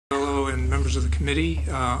members of the committee.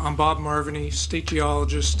 I'm Bob Marvinney, state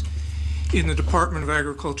geologist in the Department of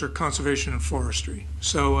Agriculture, Conservation, and Forestry.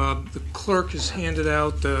 So the clerk has handed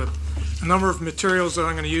out a number of materials that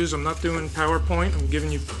I'm going to use. I'm not doing PowerPoint. I'm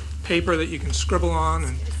giving you paper that you can scribble on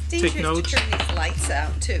and take notes. To turn these lights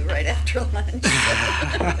out too right after lunch.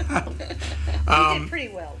 You did pretty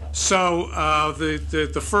well though. So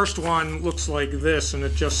the first one looks like this, and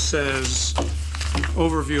it just says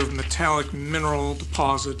overview of metallic mineral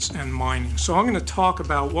deposits and mining. So I'm going to talk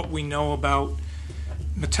about what we know about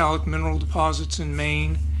metallic mineral deposits in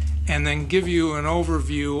Maine, and then give you an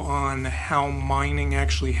overview on how mining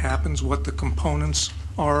actually happens, what the components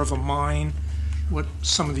are of a mine, what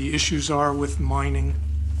some of the issues are with mining,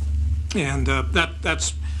 and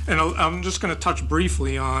I'm just going to touch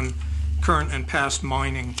briefly on current and past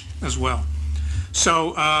mining as well.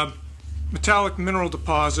 So metallic mineral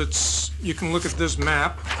deposits, you can look at this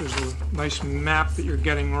map. There's a nice map that you're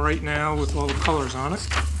getting right now with all the colors on it.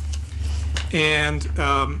 And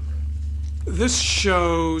this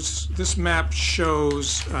map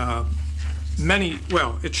shows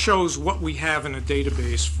it shows what we have in a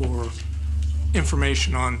database for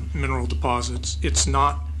information on mineral deposits. It's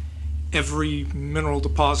not every mineral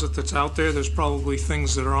deposit that's out there. There's probably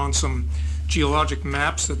things that are on some geologic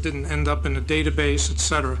maps that didn't end up in a database,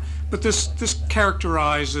 etc. But this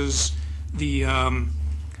characterizes the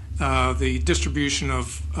distribution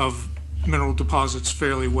of mineral deposits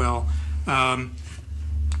fairly well.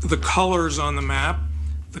 The colors on the map,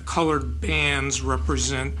 the colored bands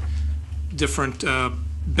represent different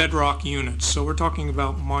bedrock units. So we're talking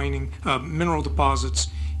about mining mineral deposits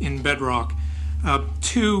in bedrock.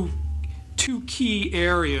 Two key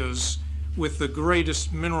areas with the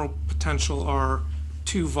greatest mineral potential are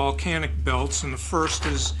two volcanic belts, and the first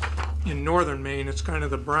is in northern Maine. It's kind of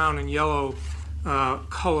the brown and yellow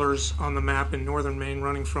colors on the map in northern Maine,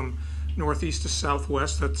 running from northeast to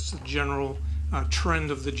southwest. That's the general trend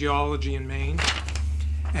of the geology in Maine,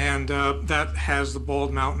 and that has the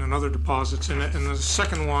Bald Mountain and other deposits in it. And the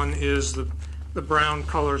second one is the brown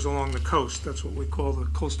colors along the coast. That's what we call the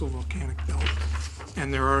coastal volcanic belt,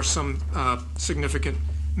 and there are some significant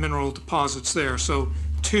mineral deposits there. So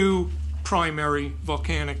two primary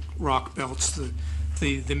volcanic rock belts.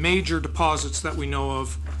 The major deposits that we know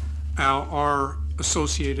of are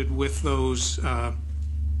associated with those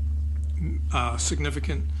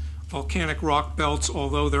significant volcanic rock belts,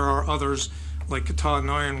 although there are others like Katahdin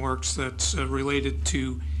Ironworks that's related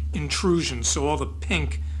to intrusions. So all the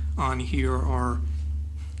pink on here are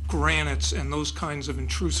granites and those kinds of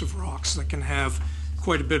intrusive rocks that can have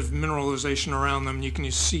quite a bit of mineralization around them. You can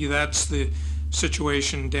see that's the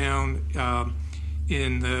situation down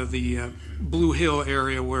in the Blue Hill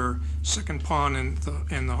area where Second Pond and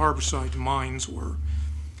the Harborside mines were.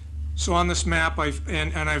 So on this map,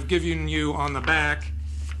 I've given you on the back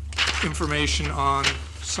information on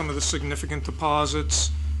some of the significant deposits.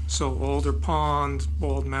 So Alder Pond,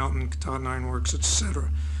 Bald Mountain, Katahdin Ironworks, etc.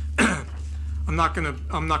 I'm not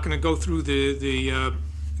gonna go through the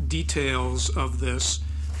details of this,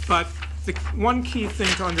 but the one key thing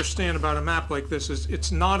to understand about a map like this is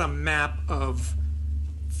it's not a map of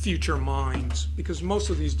future mines, because most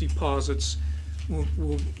of these deposits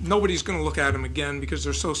nobody's going to look at them again because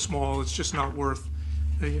they're so small. It's just not worth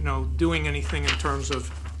doing anything in terms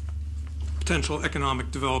of potential economic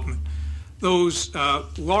development. Those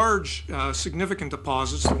large significant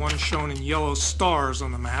deposits, the ones shown in yellow stars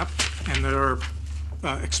on the map and that are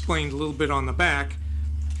explained a little bit on the back,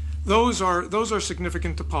 those are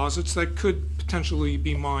significant deposits that could potentially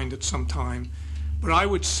be mined at some time. But I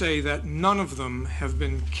would say that none of them have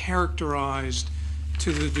been characterized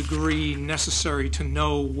to the degree necessary to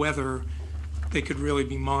know whether they could really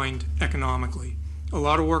be mined economically. A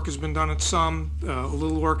lot of work has been done at some, a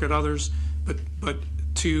little work at others, but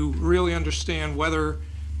to really understand whether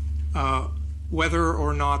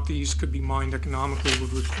or not these could be mined economically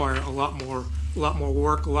would require a lot more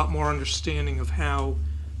work, a lot more understanding of how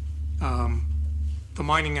the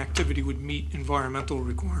mining activity would meet environmental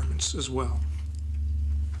requirements as well.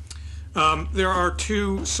 There are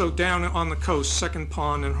two, so down on the coast, Second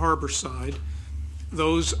Pond and Harborside,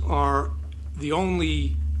 those are the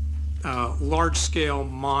only large-scale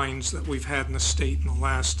mines that we've had in the state in the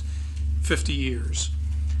last 50 years.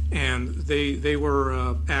 And they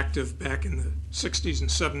were active back in the 60s and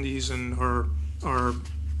 70s and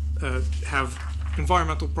have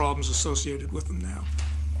environmental problems associated with them now.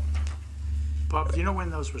 Bob, do you know when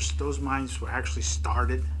those mines were actually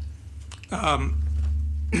started?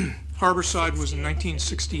 Harborside was in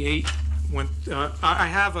 1968. When I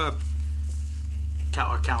have a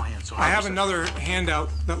Callahan. So I have another handout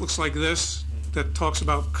that looks like this, that talks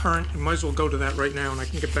about current. You might as well go to that right now, and I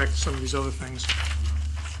can get back to some of these other things.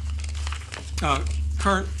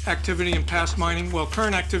 Current activity and past mining. Well,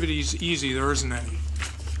 current activity is easy. There isn't any.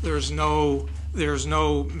 There's no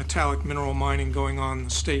metallic mineral mining going on in the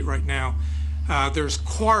state right now. There's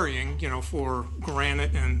quarrying, for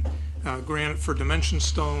granite and granite for dimension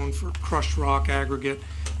stone, for crushed rock aggregate.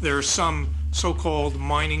 There's some so-called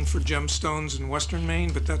mining for gemstones in western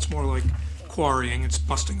Maine, but that's more like quarrying. It's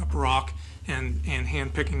busting up rock and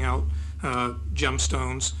hand picking out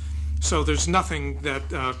gemstones. So there's nothing that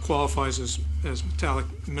qualifies as metallic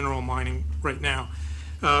mineral mining right now.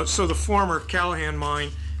 So the former Callahan mine,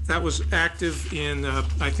 that was active in,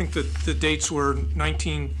 I think the dates were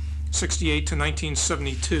 1968 to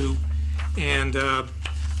 1972, and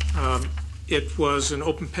it was an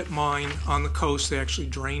open pit mine on the coast. They actually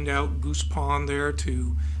drained out Goose Pond there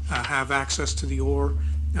to have access to the ore,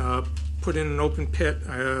 put in an open pit.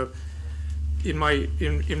 In my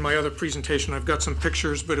other presentation, I've got some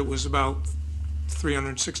pictures, but it was about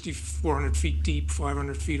 360, 400 feet deep,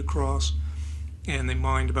 500 feet across, and they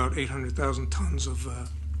mined about 800,000 tons of.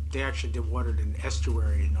 They actually watered an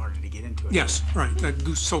estuary in order to get into it. Yes, right. That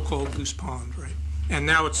so-called Goose Pond, right. And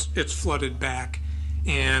now it's flooded back,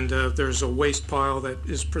 and there's a waste pile that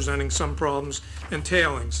is presenting some problems, and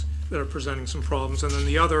tailings that are presenting some problems. And then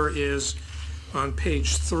the other is, on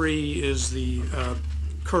page 3, is the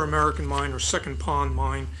Kerr American mine, or Second Pond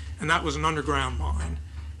mine, and that was an underground mine,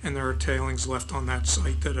 and there are tailings left on that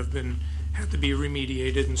site that had to be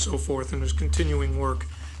remediated and so forth, and there's continuing work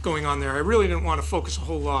going on there. I really didn't want to focus a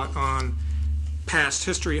whole lot on past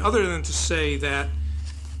history, other than to say that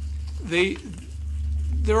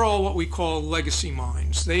they're all what we call legacy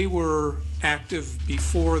mines. They were active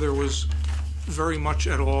before there was very much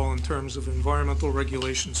at all in terms of environmental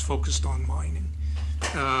regulations focused on mining.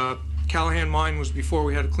 Callahan Mine was before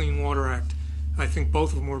we had a Clean Water Act. I think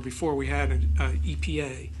both of them were before we had an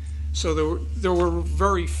EPA. So there were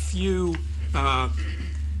very few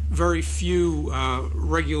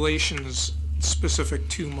regulations specific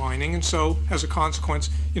to mining, and so as a consequence,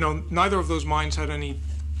 neither of those mines had any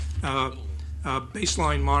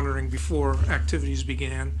baseline monitoring before activities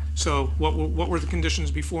began. So what were the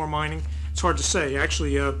conditions before mining? It's hard to say.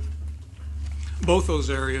 Actually, both those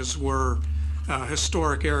areas were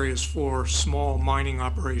historic areas for small mining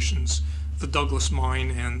operations. The Douglas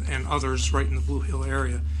mine and others right in the Blue Hill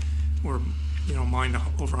area were mined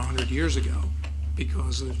over 100 years ago,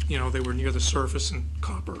 because they were near the surface, and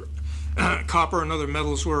copper and other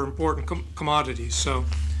metals were important commodities. So,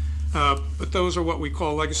 but those are what we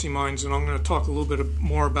call legacy mines, and I'm going to talk a little bit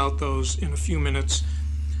more about those in a few minutes.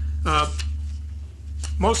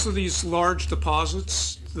 Most of these large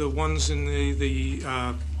deposits, the ones in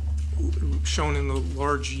the shown in the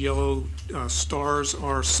large yellow stars,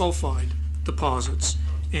 are sulfide deposits,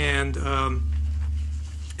 and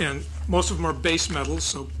most of them are base metals,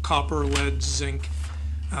 so copper, lead, zinc,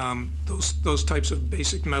 those types of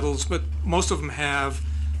basic metals, but most of them have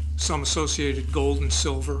some associated gold and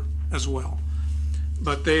silver as well.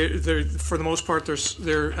 But they're for the most part, they're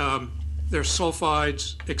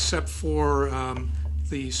sulfides, except for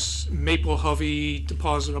the Maple Hovey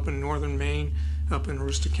deposit up in northern Maine, up in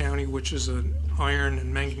Aroostook County, which is an iron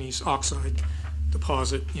and manganese oxide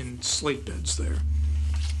deposit in slate beds there.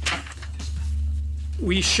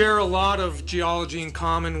 We share a lot of geology in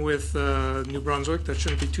common with New Brunswick. That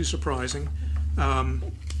shouldn't be too surprising.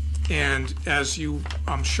 And as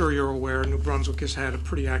I'm sure you're aware, New Brunswick has had a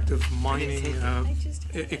pretty active mining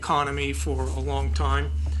economy for a long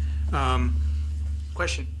time.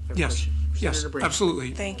 Question? Yes. Yes,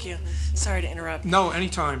 absolutely. Thank you. Sorry to interrupt. No,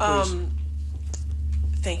 anytime, please.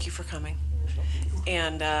 Thank you for coming.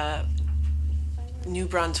 And New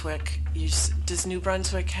Brunswick, does New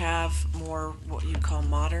Brunswick have more what you'd call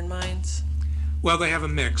modern mines? Well, they have a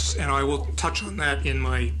mix, and I will touch on that in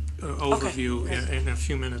my overview in a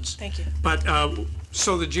few minutes. Thank you. But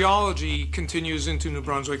so the geology continues into New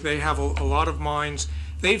Brunswick. They have a lot of mines.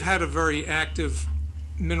 They've had a very active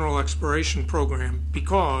mineral exploration program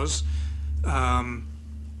because the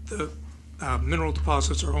mineral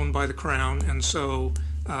deposits are owned by the Crown, and so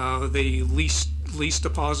they lease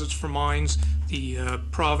deposits for mines. The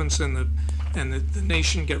province and the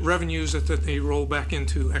nation get revenues that they roll back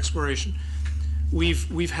into exploration.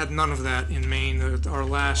 We've had none of that in Maine. Our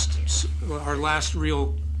last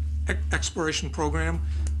real exploration program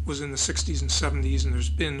was in the 60s and 70s, and there's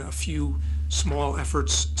been a few small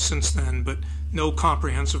efforts since then, but no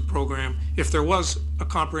comprehensive program. If there was a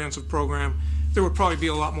comprehensive program, there would probably be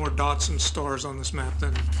a lot more dots and stars on this map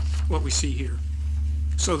than what we see here.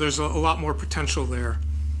 So there's a lot more potential there.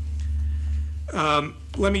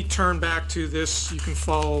 Let me turn back to this. You can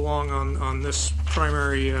follow along on this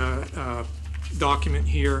primary document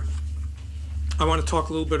here. I want to talk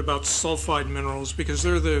a little bit about sulfide minerals because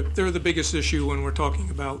they're the biggest issue when we're talking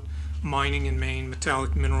about mining in Maine,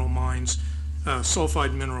 metallic mineral mines.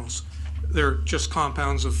 Sulfide minerals, they're just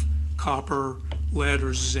compounds of copper, lead,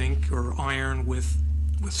 or zinc, or iron with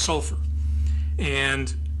sulfur.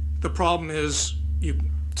 And the problem is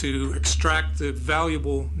to extract the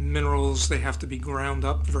valuable minerals, they have to be ground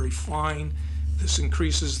up very fine. This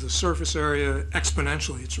increases the surface area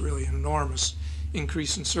exponentially. It's really an enormous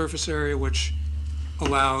increase in surface area, which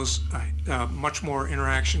allows much more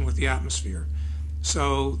interaction with the atmosphere.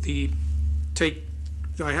 So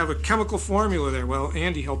I have a chemical formula there. Well,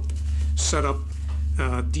 Andy helped set up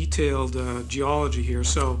detailed geology here.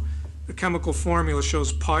 So the chemical formula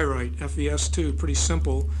shows pyrite, FeS2, pretty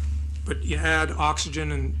simple, but you add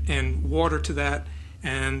oxygen and water to that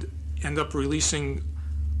and end up releasing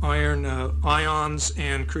iron ions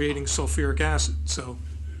and creating sulfuric acid. So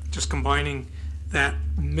just combining that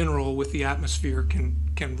mineral with the atmosphere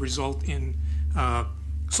can result in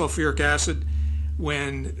sulfuric acid,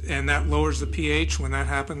 and that lowers the pH. When that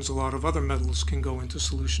happens, a lot of other metals can go into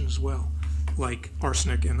solution as well, like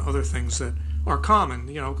arsenic and other things that are common.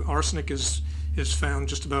 You know, arsenic is found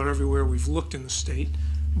just about everywhere we've looked in the state.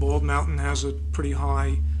 Bald Mountain has a pretty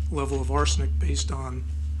high level of arsenic based on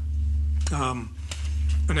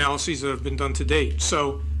analyses that have been done to date.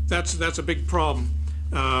 So that's a big problem.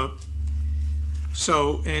 And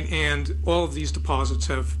all of these deposits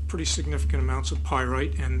have pretty significant amounts of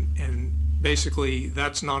pyrite, and basically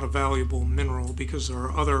that's not a valuable mineral because there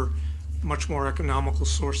are other much more economical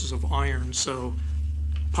sources of iron. So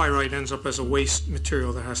pyrite ends up as a waste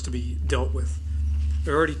material that has to be dealt with. I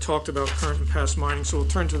already talked about current and past mining, so we'll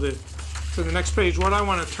turn to the next page. What I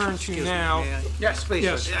want to turn to now. Yes, please.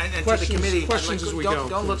 Yes. And Questions- to the committee, questions as we go,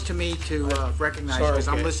 don't look please. to me to recognize, Sorry. because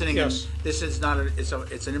I'm Okay. listening. Yes. And this is not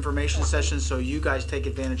it's an information session, so you guys take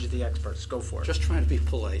advantage of the experts. Go for it. Just trying to be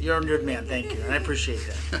polite. You're a good man. Thank you, and I appreciate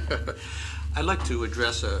that. I'd like to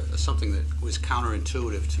address something that was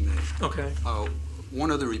counterintuitive to me. Okay. One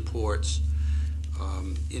of the reports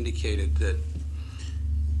indicated that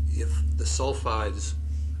if the sulfides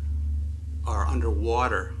are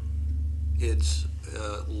underwater, it's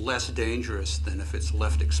less dangerous than if it's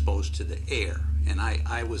left exposed to the air. And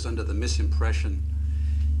I was under the misimpression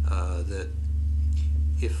that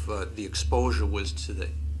if the exposure was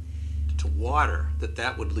to water,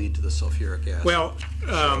 that would lead to the sulfuric acid. Well,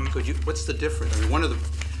 What's the difference? I mean,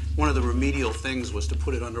 one of the remedial things was to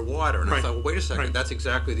put it underwater, and Right. I thought, well, wait a second, Right. that's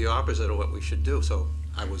exactly the opposite of what we should do. So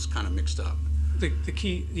I was kind of mixed up. the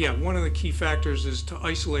key, yeah, one of the key factors is to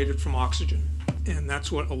isolate it from oxygen, and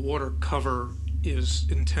that's what a water cover is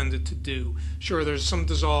intended to do. Sure, there's some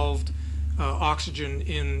dissolved oxygen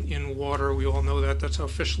in water. We all know that. That's how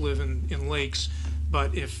fish live in lakes.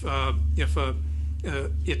 But if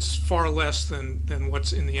it's far less than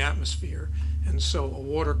what's in the atmosphere, and so a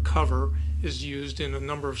water cover is used in a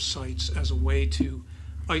number of sites as a way to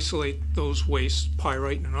isolate those wastes,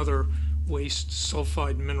 pyrite and other waste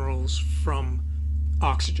sulfide minerals, from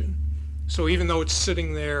oxygen. So even though it's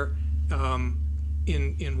sitting there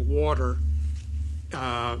in water,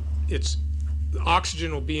 it's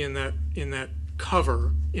oxygen will be in that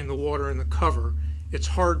cover, in the water in the cover. It's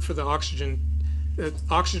hard for the oxygen.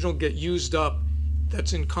 Oxygen will get used up.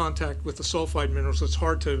 That's in contact with the sulfide minerals. It's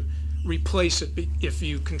hard to replace it if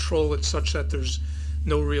you control it such that there's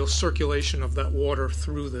no real circulation of that water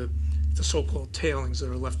through the so-called tailings that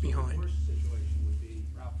are left behind.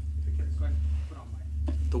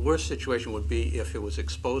 The worst situation would be if it was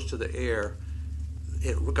exposed to the air,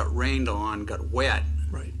 it got rained on, got wet,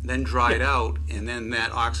 Right. then dried out, and then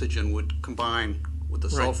that oxygen would combine with the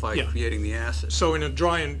Right, sulfide, yeah. creating the acid. So in a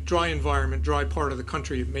dry environment, dry part of the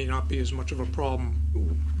country, it may not be as much of a problem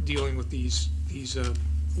dealing with these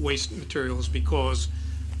waste materials because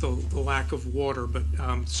the lack of water. But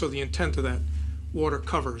so the intent of that water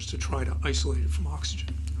cover is to try to isolate it from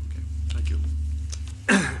oxygen. Okay, thank you.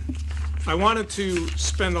 I wanted to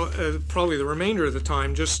spend probably the remainder of the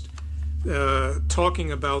time just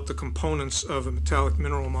talking about the components of a metallic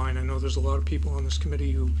mineral mine. I know there's a lot of people on this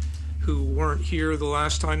committee who weren't here the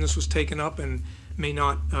last time this was taken up and may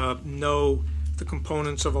not know the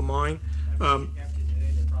components of a mine. After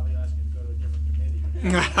today, they probably ask you to go to a different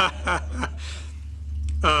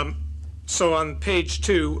committee. So on page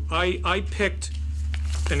 2, I picked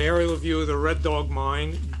an aerial view of the Red Dog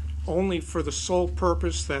mine only for the sole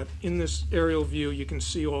purpose that in this aerial view you can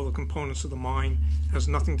see all the components of the mine. It has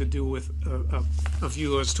nothing to do with a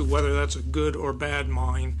view as to whether that's a good or bad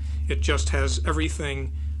mine. It just has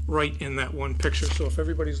everything right in that one picture. So if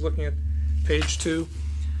everybody's looking at page 2,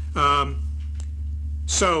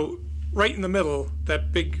 so right in the middle,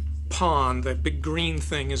 that big pond, that big green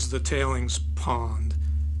thing is the tailings pond,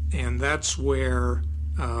 and that's where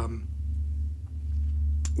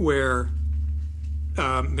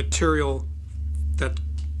material that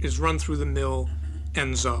is run through the mill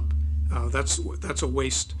ends up. That's a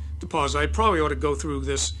waste deposit. I probably ought to go through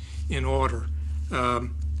this in order,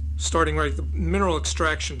 starting right at the mineral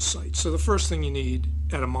extraction site. So the first thing you need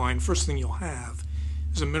at a mine, first thing you'll have,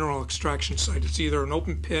 is a mineral extraction site. It's either an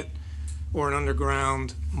open pit or an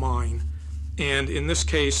underground mine. And in this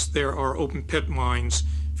case, there are open pit mines.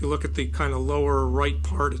 If you look at the kind of lower right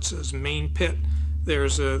part, it says main pit.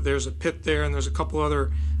 There's a pit there, and there's a couple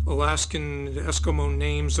other Alaskan Eskimo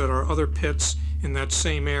names that are other pits in that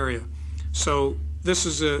same area. So this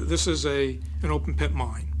is an open pit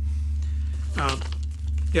mine.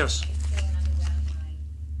 Yes. If still an underground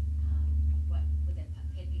mine, would the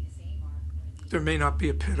pit be the same, or would it be? There may not be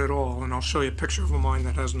a pit at all, and I'll show you a picture of a mine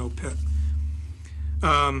that has no pit.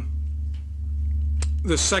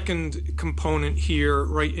 The second component here,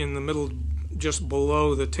 right in the middle, just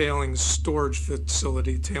below the tailings storage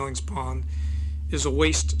facility, tailings pond, is a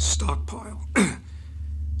waste stockpile.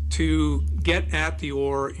 To get at the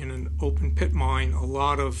ore in an open pit mine, a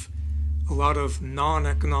lot of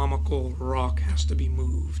non-economical rock has to be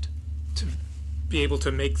moved to be able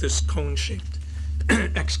to make this cone-shaped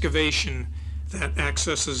excavation that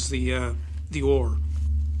accesses the ore.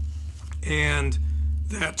 And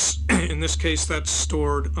that's, in this case, that's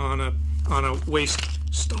stored on a waste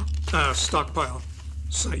stockpile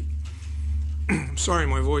site. I'm sorry,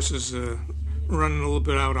 my voice is running a little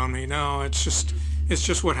bit out on me now. It's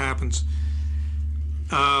just what happens.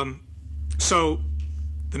 So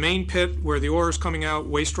the main pit where the ore is coming out,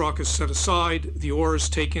 waste rock is set aside. The ore is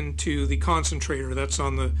taken to the concentrator. That's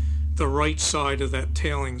on the right side of that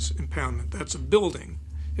tailings impoundment. That's a building.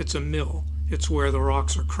 It's a mill. It's where the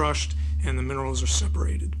rocks are crushed and the minerals are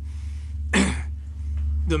separated.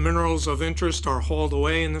 The minerals of interest are hauled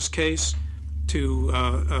away in this case to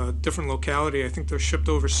a different locality. I think they're shipped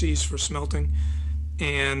overseas for smelting.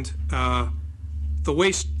 And the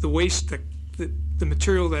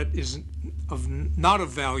material that is not of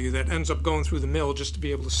value that ends up going through the mill just to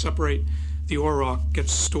be able to separate the ore rock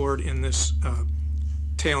gets stored in this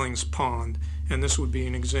tailings pond. And this would be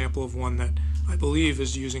an example of one that I believe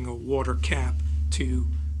is using a water cap to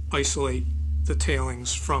isolate the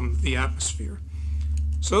tailings from the atmosphere.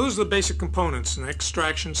 So those are the basic components: an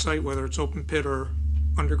extraction site, whether it's open pit or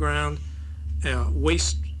underground, a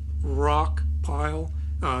waste rock pile.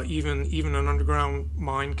 Even an underground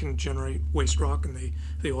mine can generate waste rock, and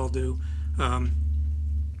they all do.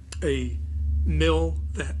 A mill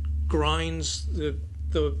that grinds the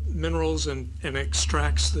minerals and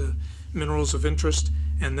extracts the minerals of interest,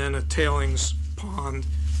 and then a tailings pond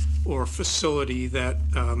or facility that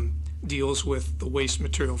deals with the waste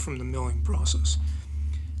material from the milling process.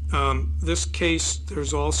 This case,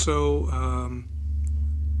 there's also,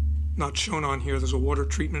 not shown on here, there's a water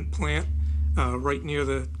treatment plant right near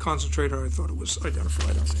the concentrator. I thought it was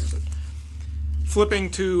identified on there. But flipping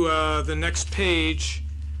to the next page,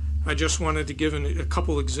 I just wanted to give a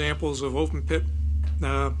couple examples of open pit,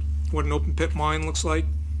 what an open pit mine looks like.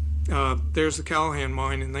 There's the Callahan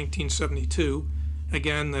mine in 1972.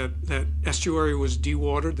 Again, that estuary was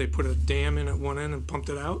dewatered. They put a dam in at one end and pumped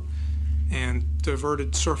it out and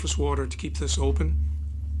diverted surface water to keep this open.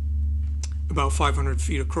 About 500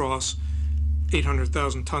 feet across,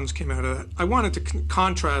 800,000 tons came out of that. I wanted to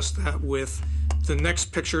contrast that with the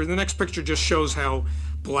next picture. The next picture just shows how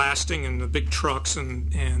blasting and the big trucks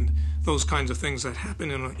and those kinds of things that happen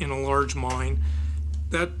in a large mine.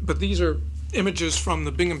 But these are images from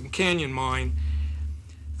the Bingham Canyon mine.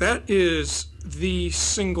 That is the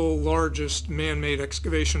single largest man-made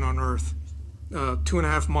excavation on Earth,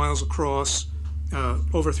 2.5 miles across,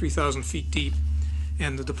 over 3,000 feet deep,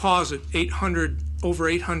 and the deposit over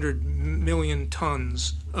 800 million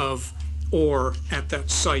tons of ore at that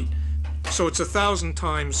site. So it's 1,000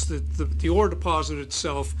 times the ore deposit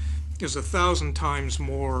itself is 1,000 times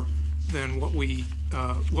more than what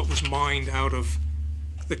was mined out of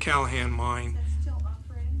the Callahan mine. That's still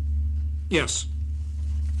operating? Yes.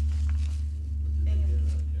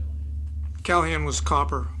 Callahan was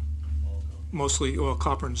copper, mostly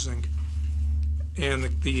copper and zinc, and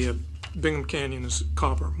the Bingham Canyon is a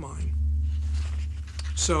copper mine.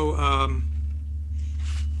 So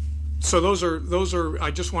so those are. I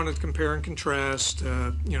just wanted to compare and contrast.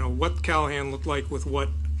 What Callahan looked like with what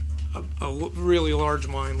a really large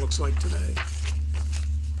mine looks like today.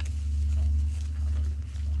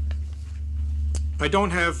 I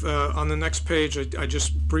don't have, on the next page, I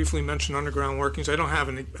just briefly mentioned underground workings. I don't have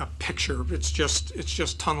a picture. It's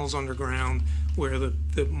just tunnels underground where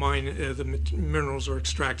the minerals are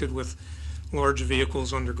extracted with large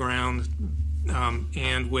vehicles underground,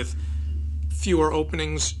 and with fewer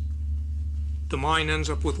openings. The mine ends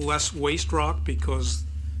up with less waste rock because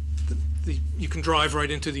you can drive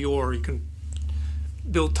right into the ore. You can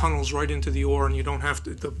build tunnels right into the ore, and you don't have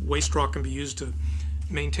to. The waste rock can be used to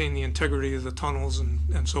maintain the integrity of the tunnels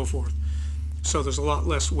and so forth. So there's a lot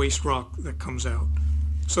less waste rock that comes out.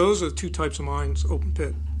 So those are the two types of mines: open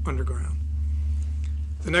pit, underground.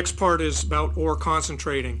 The next part is about ore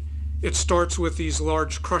concentrating. It starts with these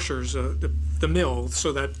large crushers, the mill.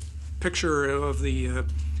 So that picture of the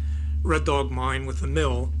Red Dog mine with the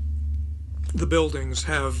mill, the buildings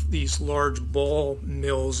have these large ball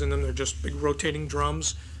mills in them. They're just big rotating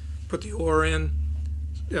drums. Put the ore in.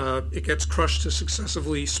 It gets crushed to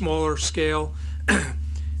successively smaller scale.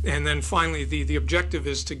 And then finally, the objective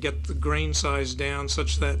is to get the grain size down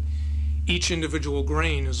such that each individual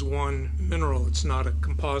grain is one mineral. It's not a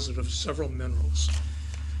composite of several minerals.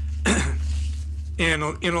 And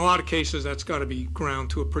in a lot of cases, that's got to be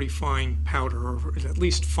ground to a pretty fine powder, or at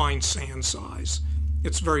least fine sand size.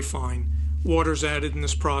 It's very fine. Water's added in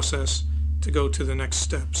this process to go to the next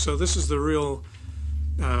step. So this is the real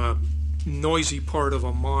noisy part of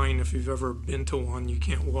a mine. If you've ever been to one, you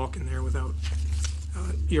can't walk in there without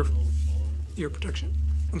ear protection.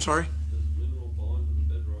 I'm sorry? Does mineral bond to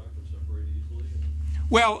the bedrock and separate easily?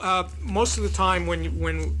 Well, most of the time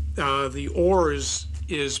when the ore is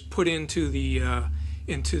put into the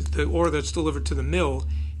ore that's delivered to the mill,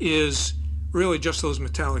 is really just those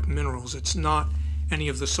metallic minerals. It's not any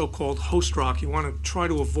of the so-called host rock. You want to try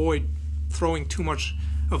to avoid throwing too much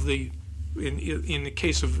of the, in the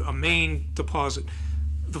case of a main deposit,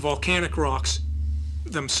 the volcanic rocks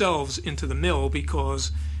themselves into the mill,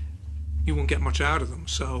 because you won't get much out of them.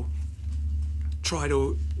 So try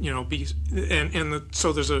to, be,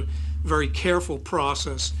 so there's a very careful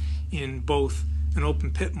process in both an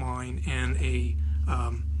open pit mine and a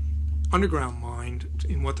underground mine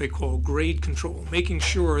in what they call grade control, making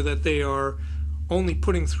sure that they are only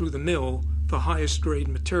putting through the mill the highest grade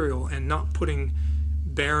material and not putting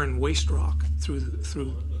barren waste rock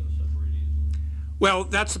through. Well,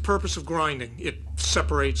 that's the purpose of grinding. It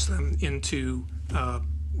separates them into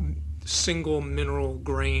single mineral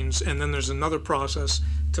grains, and then there's another process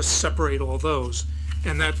to separate all those,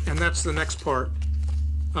 and that's the next part.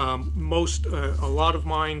 A lot of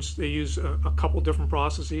mines, they use a couple different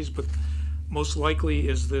processes, but most likely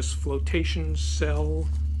is this flotation cell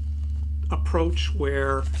approach,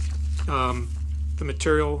 where the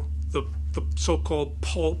material, the so-called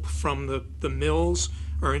pulp from the mills,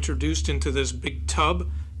 are introduced into this big tub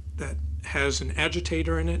that has an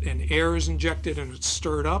agitator in it, and air is injected and it's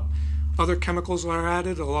stirred up. Other chemicals are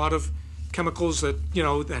added, a lot of chemicals that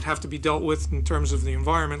that have to be dealt with in terms of the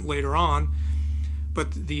environment later on.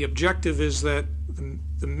 But the objective is that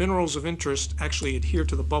the minerals of interest actually adhere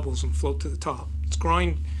to the bubbles and float to the top. It's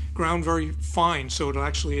ground very fine, so it'll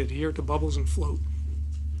actually adhere to bubbles and float.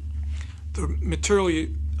 The material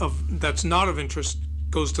that's not of interest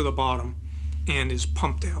goes to the bottom and is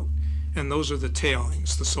pumped out. And those are the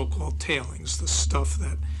tailings, the so-called tailings, the stuff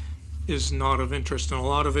that is not of interest. And a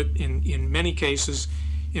lot of it, in many cases,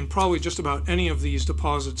 in probably just about any of these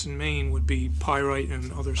deposits in Maine, would be pyrite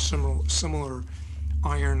and other similar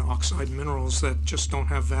iron oxide minerals that just don't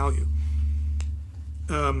have value.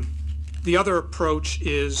 The other approach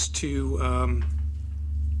is to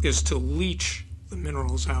leach the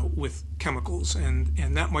minerals out with chemicals,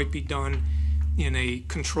 and that might be done in a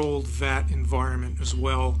controlled vat environment as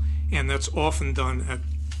well, and that's often done at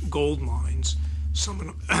gold mines. Some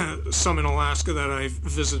in Alaska that I've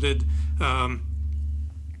visited,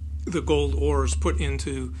 the gold ore is put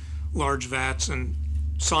into large vats, and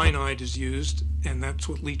cyanide is used, and that's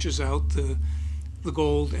what leaches out the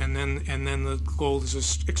gold, and then the gold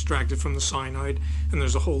is extracted from the cyanide, and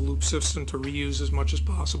there's a whole loop system to reuse as much as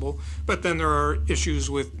possible. But then there are issues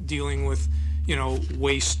with dealing with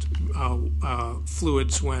waste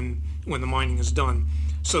fluids when the mining is done.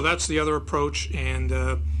 So that's the other approach, and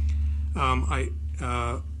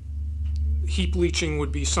heap leaching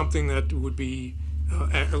would be something that would be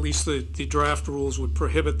at least the draft rules would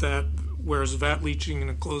prohibit that, whereas vat leaching in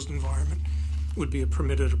a closed environment would be a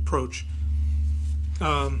permitted approach.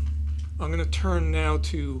 I'm going to turn now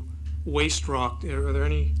to waste rock. Are there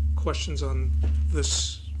any questions on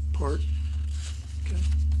this part? Okay.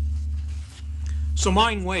 So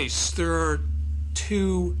mine waste, there are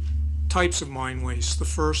two types of mine waste. The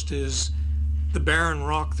first is the barren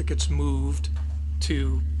rock that gets moved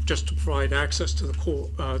to just to provide access to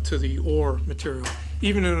the to the ore material.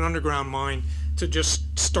 Even in an underground mine, to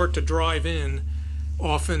just start to drive in,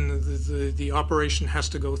 often the operation has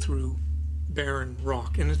to go through barren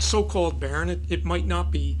rock. And it's so-called barren, it might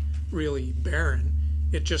not be really barren.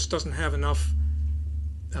 It just doesn't have enough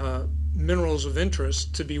minerals of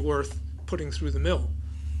interest to be worth putting through the mill.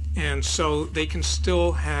 And so they can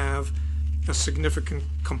still have a significant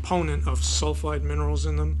component of sulfide minerals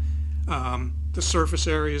in them. The surface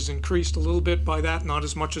area is increased a little bit by that, not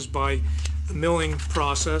as much as by the milling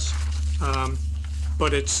process,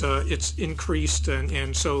 but it's increased,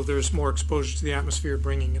 and so there's more exposure to the atmosphere.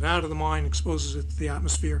 Bringing it out of the mine exposes it to the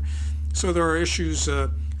atmosphere. So there are issues. There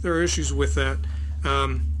are issues with that.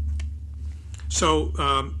 On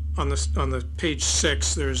the page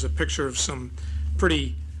 6, there's a picture of some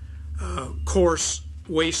pretty coarse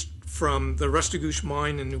waste from the Restigouche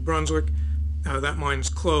mine in New Brunswick. That mine's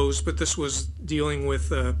closed, but this was dealing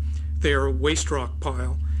with their waste rock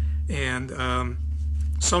pile, and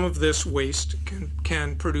some of this waste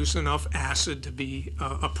can produce enough acid to be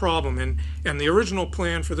a problem. And the original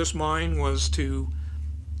plan for this mine was to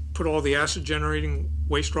put all the acid-generating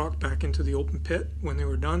waste rock back into the open pit when they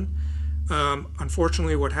were done.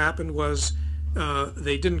 Unfortunately, what happened was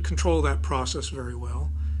they didn't control that process very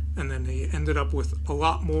well, and then they ended up with a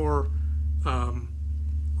lot more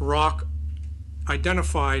rock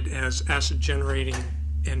identified as acid-generating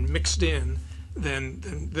and mixed in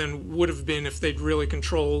than would have been if they'd really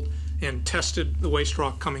controlled and tested the waste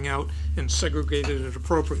rock coming out and segregated it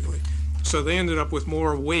appropriately. So they ended up with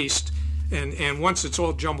more waste, and once it's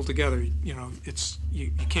all jumbled together, you know,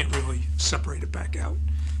 you can't really separate it back out.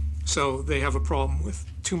 So they have a problem with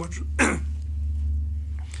too much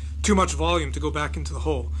volume to go back into the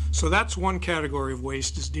hole. So that's one category of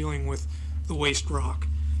waste, is dealing with the waste rock.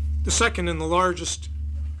 The second and the largest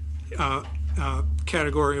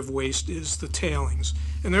category of waste is the tailings,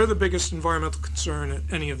 and they're the biggest environmental concern at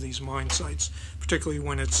any of these mine sites, particularly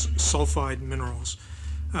when it's sulfide minerals.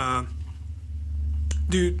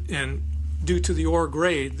 Due to the ore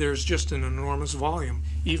grade, there's just an enormous volume.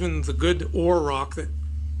 Even the good ore rock that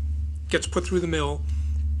gets put through the mill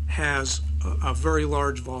has a very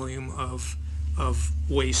large volume of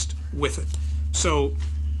waste with it. So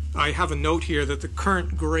I have a note here that the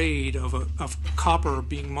current grade of copper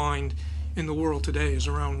being mined in the world today is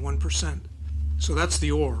around 1%. So that's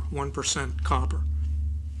the ore, 1% copper.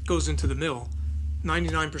 Goes into the mill.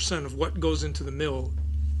 99% of what goes into the mill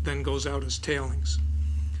then goes out as tailings.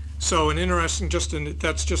 So that's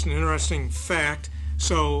just an interesting fact.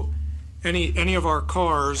 So any of our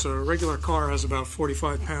cars, a regular car has about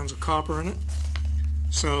 45 pounds of copper in it.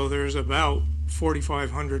 So there's about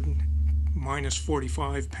 4,500 minus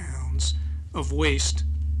 45 pounds of waste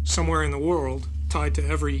somewhere in the world tied to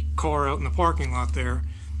every car out in the parking lot there.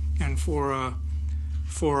 And for a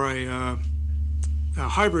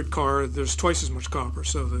hybrid car, there's twice as much copper,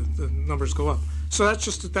 so the numbers go up. So that's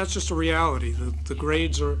just a reality. The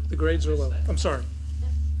grades are low. I'm sorry.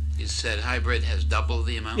 You said hybrid has double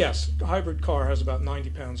the amount? Yes, the hybrid car has about 90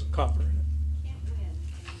 pounds of copper in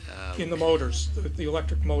it. In the motors, the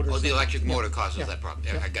electric motors. Oh, the electric motor causes Yeah. that problem.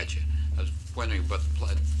 Yeah. I got you. I was wondering about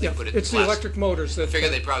they Yeah, put it in it's the plastic. electric motors that. I figure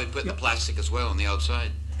they probably put the plastic as well on the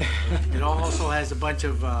outside. It also has a bunch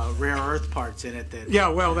of rare earth parts in it that. Yeah,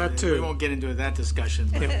 well, that too. We won't get into that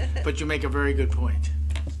discussion, but you make a very good point.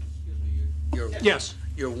 Yes.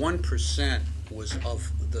 Your 1% was of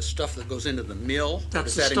the stuff that goes into the mill, or That's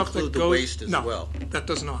does the that stuff that include the goes. waste as No, well? that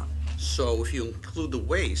does not. So if you include the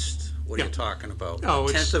waste, what are Yeah. you talking about? Oh,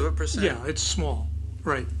 A tenth of a percent? Yeah, it's small,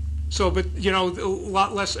 right. So, but, you know, a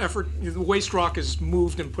lot less effort. The waste rock is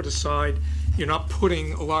moved and put aside. You're not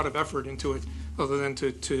putting a lot of effort into it other than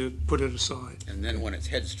to put it aside. And then when it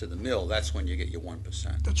heads to the mill, that's when you get your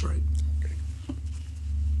 1%. That's right.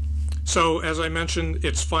 So, as I mentioned,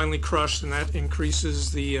 it's finally crushed, and that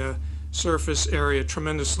increases the surface area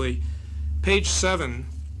tremendously. Page 7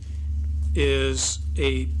 is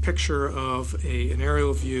a picture of an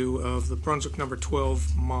aerial view of the Brunswick No.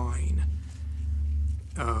 12 mine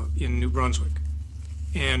in New Brunswick,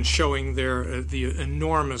 and showing there the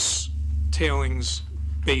enormous tailings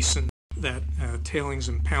basin, that tailings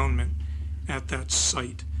impoundment at that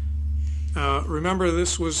site. Remember,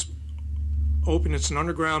 this was open. It's an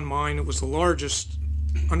underground mine. It was the largest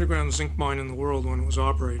underground zinc mine in the world when it was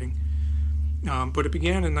operating. But it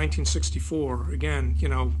began in 1964. Again, you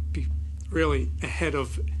know, really ahead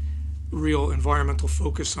of real environmental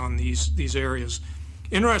focus on these areas.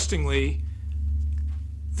 Interestingly,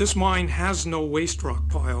 this mine has no waste rock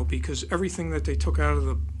pile because everything that they took out of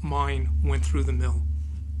the mine went through the mill.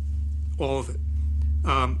 All of it.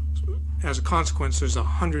 As a consequence, there's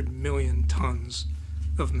 100 million tons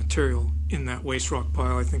of material in that waste rock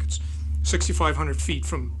pile. I think it's 6,500 feet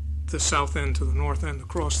from the south end to the north end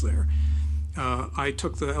across there. I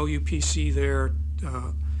took the LUPC there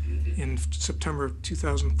in September of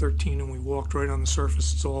 2013, and we walked right on the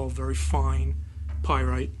surface. It's all very fine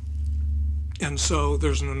pyrite. And so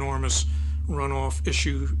there's an enormous runoff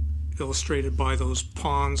issue illustrated by those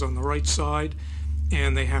ponds on the right side,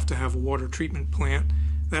 and they have to have a water treatment plant.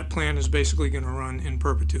 That plant is basically going to run in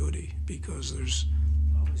perpetuity because there's...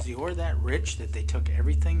 Was the ore that rich that they took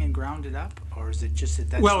everything and ground it up, or is it just that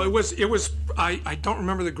that's... Well, it was. I don't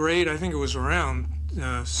remember the grade. I think it was around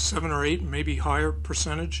 7 or 8, maybe higher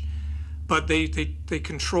percentage. But they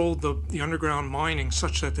controlled the underground mining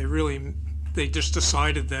such that they just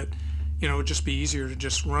decided that, you know, it'd just be easier to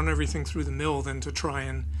just run everything through the mill than to try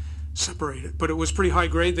and separate it. But it was pretty high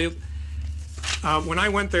grade. When I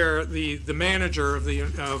went there, the manager of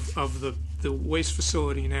the waste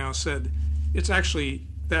facility now said it's actually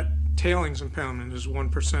that tailings impoundment is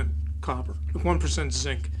 1% copper, 1%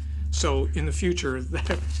 zinc. So in the future,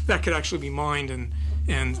 that could actually be mined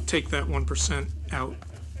and take that 1% out.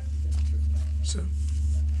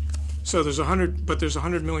 So there's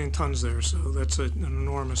 100 million tons there. So that's an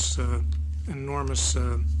enormous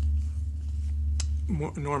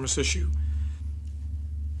issue.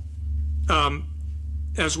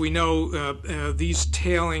 As we know, these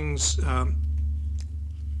tailings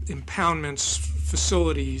impoundments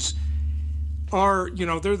facilities are, you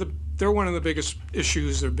know, they're one of the biggest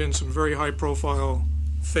issues. There have been some very high-profile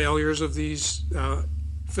failures of these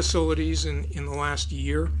facilities in the last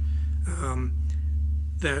year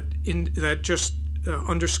that just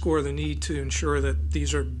underscore the need to ensure that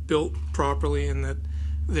these are built properly and that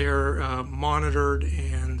they're monitored,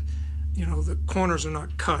 and, you know, the corners are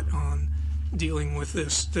not cut on dealing with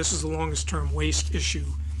this. This is the longest term waste issue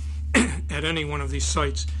at any one of these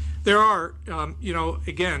sites. There are, you know,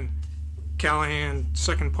 again, Callahan,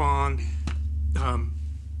 Second Pond,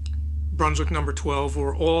 Brunswick number 12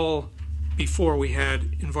 were all before we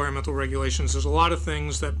had environmental regulations. There's a lot of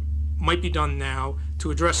things that might be done now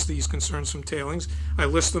to address these concerns from tailings. I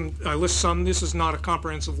list some. This is not a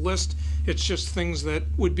comprehensive list. It's just things that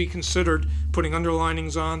would be considered: putting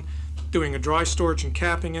underlinings on, doing a dry storage and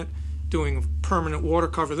capping it, doing a permanent water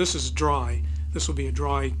cover. This is dry. This will be a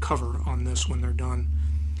dry cover on this when they're done.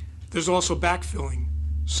 There's also backfilling.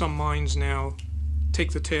 Some mines now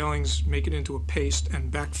take the tailings, make it into a paste, and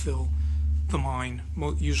backfill the mine,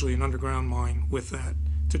 usually an underground mine, with that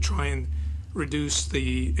to try and reduce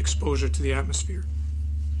the exposure to the atmosphere.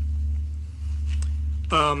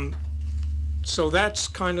 So that's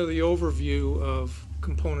kind of the overview of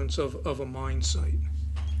components of a mine site.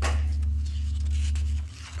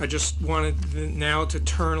 I just wanted now to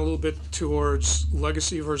turn a little bit towards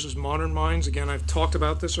legacy versus modern mines. Again, I've talked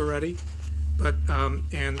about this already, but a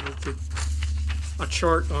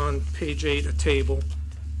chart on page 8, a table,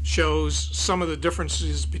 shows some of the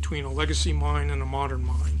differences between a legacy mine and a modern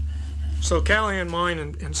mine. So Callahan Mine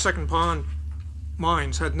and Second Pond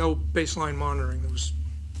mines had no baseline monitoring. There was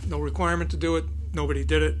no requirement to do it. Nobody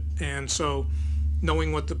did it. And so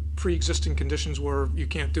knowing what the pre-existing conditions were, you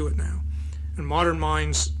can't do it now. And modern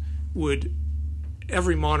mines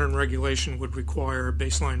every modern regulation would require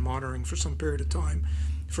baseline monitoring for some period of time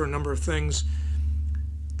for a number of things.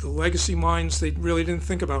 The legacy mines, they really didn't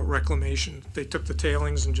think about reclamation. They took the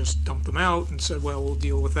tailings and just dumped them out and said, well, we'll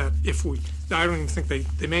deal with that I don't even think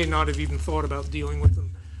they may not have even thought about dealing with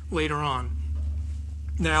them later on.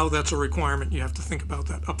 Now that's a requirement. You have to think about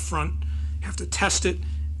that up front. You have to test it.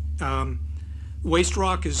 Waste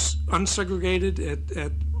rock is unsegregated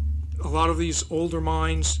at a lot of these older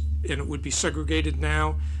mines, and it would be segregated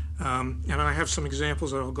now. And I have some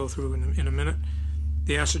examples that I'll go through in a minute.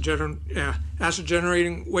 The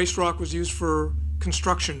acid-generating waste rock was used for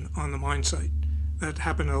construction on the mine site. That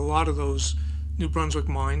happened at a lot of those New Brunswick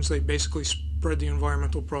mines. They basically spread the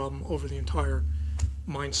environmental problem over the entire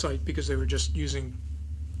mine site because they were just using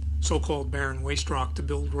so-called barren waste rock to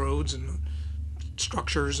build roads and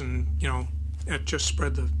structures, and, you know, it just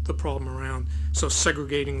spread the problem around. So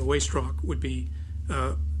segregating the waste rock would be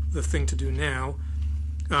the thing to do now.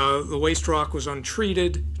 The waste rock was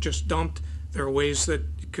untreated, just dumped. There are ways that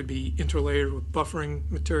it could be interlayered with buffering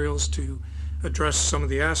materials to address some of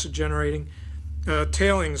the acid generating.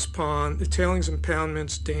 Tailings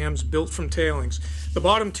impoundments, dams built from tailings. The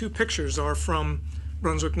bottom two pictures are from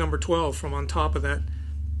Brunswick number 12, from on top of that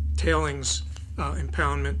tailings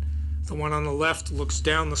impoundment. The one on the left looks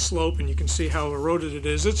down the slope, and you can see how eroded it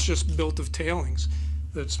is. It's just built of tailings.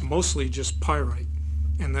 That's mostly just pyrite,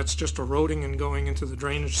 and that's just eroding and going into the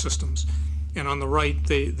drainage systems. and on the right,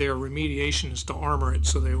 their remediation is to armor it.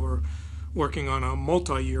 So they were working on a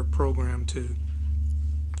multi-year program to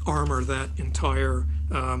armor that entire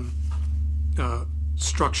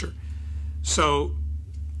structure. So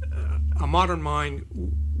a modern mine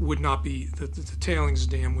would not be, the tailings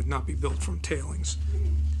dam would not be built from tailings.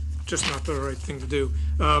 Just not the right thing to do.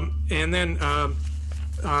 And then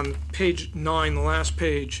on page 9, the last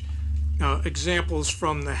page, examples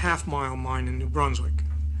from the Half Mile mine in New Brunswick.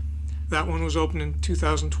 That one was opened in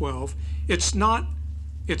 2012. It's not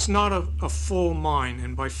a full mine,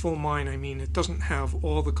 and by full mine I mean it doesn't have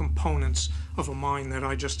all the components of a mine that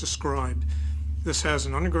I just described. This has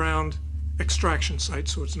an underground extraction site,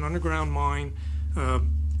 so it's an underground mine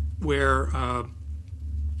where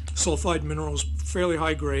sulfide minerals, fairly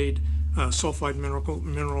high grade sulfide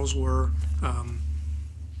minerals were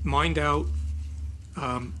mined out,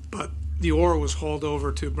 but the ore was hauled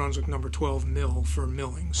over to Brunswick number 12 mill for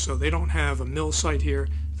milling. So they don't have a mill site here,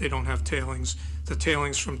 they don't have tailings. The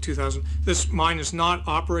tailings from 2000, this mine is not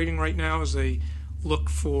operating right now as they look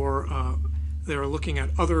for, they're looking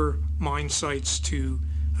at other mine sites to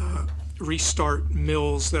restart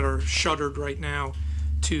mills that are shuttered right now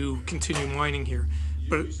to continue mining here.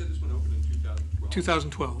 But You said this one opened in 2012?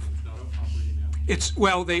 2012. It's not operating now? It's,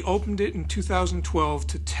 well, they opened it in 2012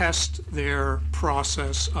 to test their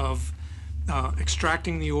process of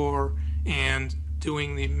extracting the ore and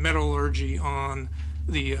doing the metallurgy on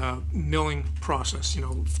the milling process,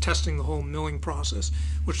 testing the whole milling process,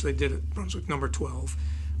 which they did at Brunswick number 12.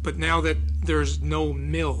 But now that there's no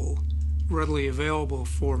mill readily available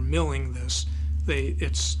for milling this,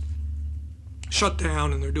 it's shut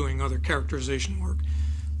down and they're doing other characterization work.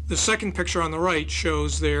 The second picture on the right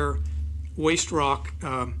shows their waste rock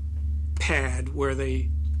pad where they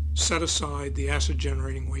set aside the acid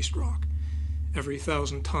generating waste rock. Every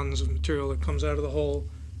 1,000 tons of material that comes out of the hole,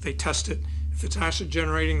 they test it. If it's acid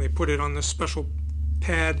generating, they put it on this special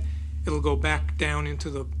pad. It'll go back down into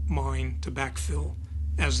the mine to backfill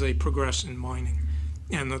as they progress in mining.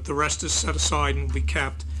 And the rest is set aside and will be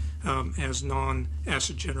capped as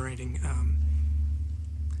non-acid generating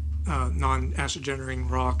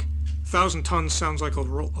rock. 1,000 tons sounds like a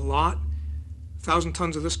lot. 1,000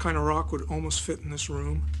 tons of this kind of rock would almost fit in this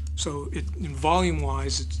room. So in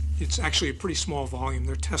volume-wise, it's actually a pretty small volume.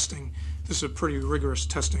 They're testing. This is a pretty rigorous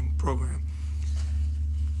testing program.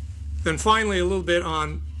 Then finally, a little bit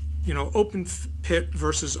on, open pit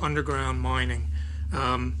versus underground mining.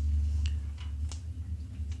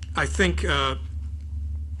 I think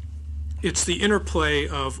it's the interplay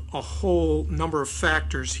of a whole number of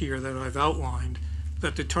factors here that I've outlined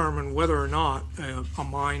that determine whether or not a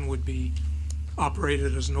mine would be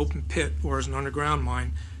operated as an open pit or as an underground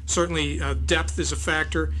mine. Certainly depth is a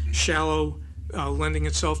factor, shallow lending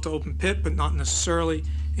itself to open pit, but not necessarily,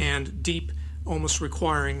 and deep almost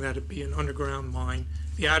requiring that it be an underground mine.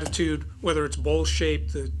 The attitude, whether it's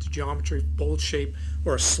bowl-shaped, the geometry bowl-shaped,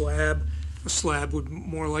 or a slab would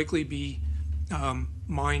more likely be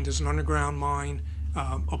mined as an underground mine.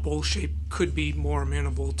 A bowl shape could be more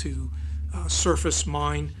amenable to surface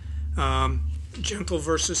mine. Gentle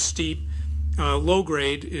versus steep. Low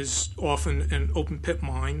grade is often an open pit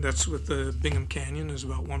mine. That's what the Bingham Canyon is,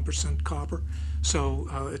 about 1% copper.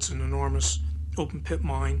 So it's an enormous open pit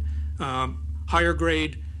mine. Higher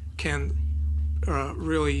grade can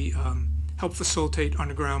really help facilitate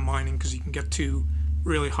underground mining because you can get to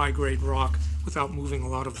really high-grade rock without moving a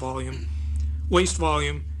lot of volume. Waste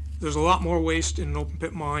volume, there's a lot more waste in an open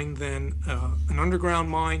pit mine than an underground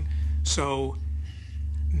mine, so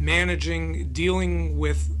dealing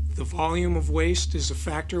with the volume of waste is a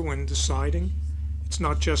factor when deciding. It's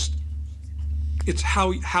not just, it's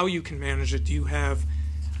how you can manage it. Do you have,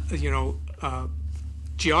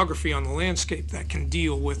 geography on the landscape that can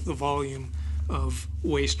deal with the volume of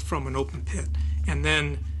waste from an open pit? And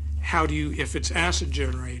then how do you, if it's acid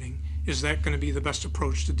generating, is that going to be the best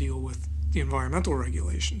approach to deal with the environmental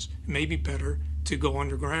regulations? It may be better to go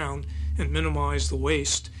underground and minimize the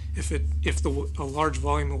waste if a large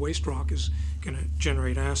volume of waste rock is going to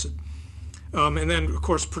generate acid. And then, of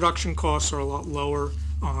course, production costs are a lot lower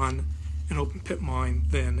on an open pit mine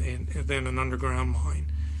than an underground mine.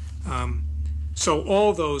 So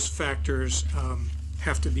all those factors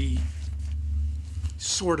have to be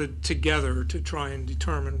sorted together to try and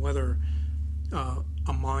determine whether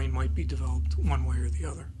a mine might be developed one way or the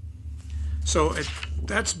other. So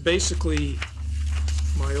that's basically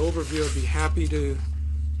my overview. I'd be happy to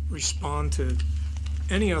respond to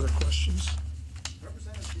any other questions.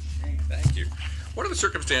 Thank you. What are the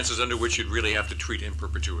circumstances under which you'd really have to treat in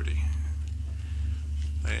perpetuity?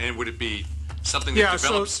 And would it be something that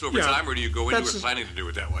develops over time, or do you go into it planning to do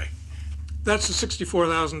it that way? that's a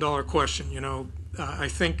 $64,000 question. You know, I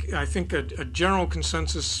think a general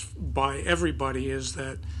consensus by everybody is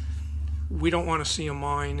that we don't want to see a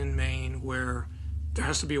mine in Maine where there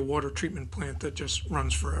has to be a water treatment plant that just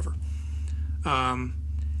runs forever.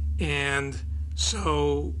 And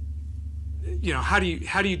so, you know, how do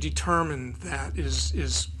you determine that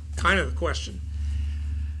is kind of the question.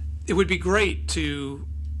 It would be great to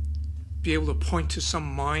be able to point to some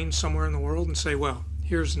mine somewhere in the world and say, well,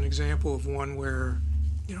 here's an example of one where,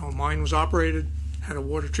 you know, a mine was operated, had a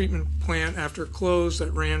water treatment plant after it closed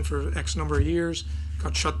that ran for X number of years,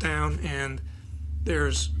 got shut down, and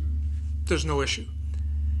there's no issue.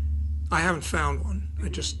 I haven't found one. I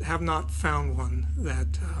just have not found one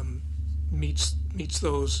that meets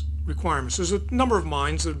those requirements. There's a number of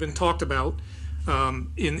mines that have been talked about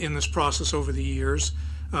in this process over the years.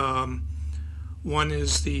 One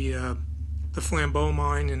is the Flambeau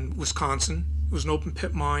mine in Wisconsin. It was an open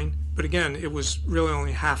pit mine, but again, it was really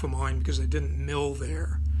only half a mine because they didn't mill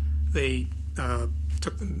there. They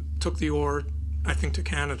took the ore, I think, to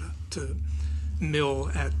Canada to mill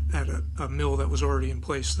at a mill that was already in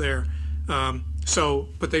place there.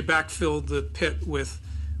 But they backfilled the pit with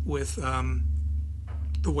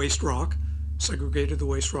the waste rock, segregated the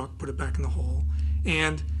waste rock, put it back in the hole,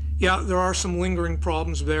 and yeah, there are some lingering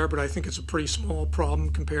problems there, but I think it's a pretty small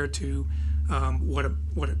problem compared to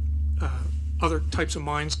other types of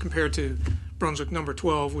mines, compared to Brunswick number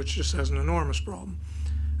 12, which just has an enormous problem.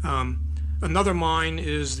 Another mine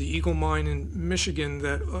is the Eagle mine in Michigan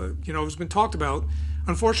that has been talked about.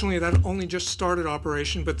 Unfortunately, that only just started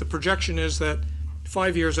operation, but the projection is that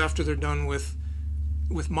 5 years after they're done with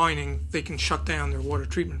mining, they can shut down their water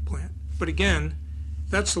treatment plant. But again,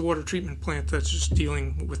 that's the water treatment plant that's just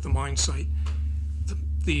dealing with the mine site.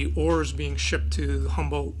 The ore is being shipped to the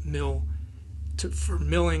Humboldt mill for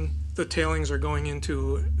milling. The tailings are going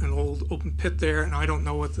into an old open pit there, and I don't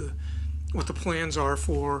know what the plans are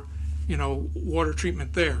for, water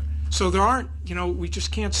treatment there. So there aren't, we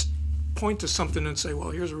just can't point to something and say, well,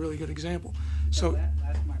 here's a really good example. So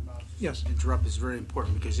That's my boss. Yes. Interrupt is very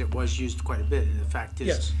important because it was used quite a bit, and the fact is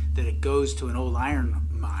Yes. that it goes to an old iron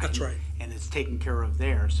mine. That's right. And it's taken care of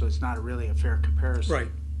there, so it's not really a fair comparison. Right,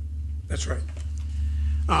 that's right.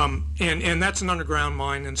 And that's an underground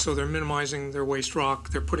mine, and so they're minimizing their waste rock.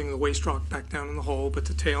 They're putting the waste rock back down in the hole, but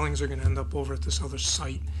the tailings are going to end up over at this other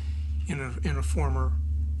site in a former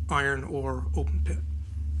iron ore open pit.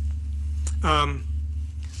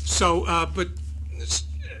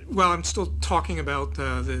 Well, I'm still talking about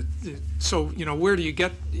where do you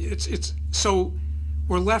get so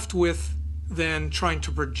we're left with then trying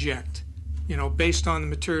to project, based on the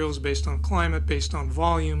materials, based on climate, based on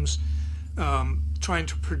volumes, trying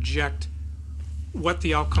to project what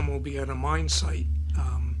the outcome will be at a mine site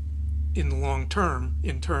in the long term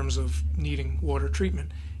in terms of needing water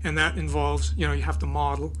treatment. And that involves, you have to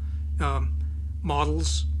model.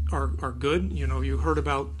 Models are good. You heard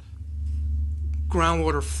about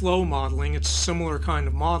groundwater flow modeling. It's a similar kind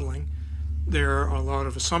of modeling. There are a lot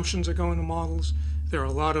of assumptions that go into models. There are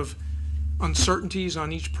a lot of uncertainties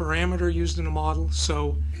on each parameter used in a model.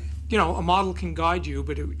 So, a model can guide you,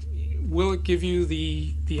 but will it give you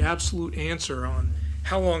the absolute answer on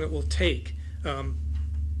how long it will take?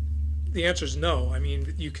 The answer is no. I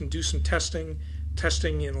mean, you can do some testing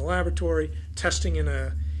in a laboratory, testing in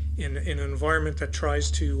an environment that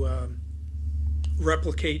tries to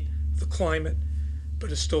replicate the climate,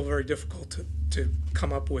 but it's still very difficult to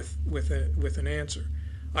come up with an answer.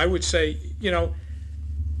 I would say,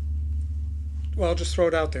 well, I'll just throw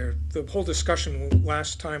it out there. The whole discussion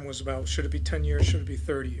last time was about, should it be 10 years, should it be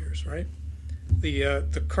 30 years, right?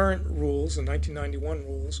 The current rules, the 1991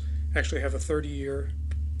 rules, actually have a 30-year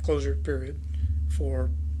closure period for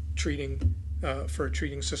treating for a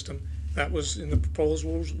treating system. That was in the proposed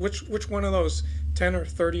rules. Which one of those, 10 or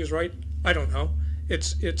 30, is right? I don't know.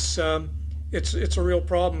 It's a real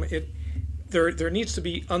problem. There needs to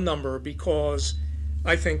be a number, because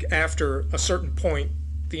I think after a certain point,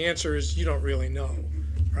 the answer is you don't really know,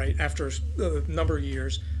 right? After a number of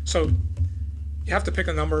years. So you have to pick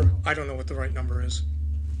a number. I don't know what the right number is.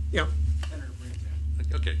 Yeah.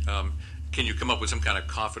 Okay. Can you come up with some kind of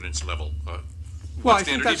confidence level? Well, I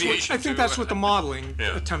think that's what the modeling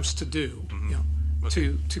Yeah. attempts to do. Mhm.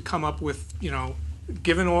 Okay. To come up with,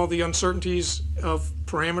 given all the uncertainties of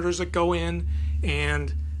parameters that go in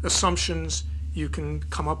and assumptions, you can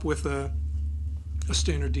come up with a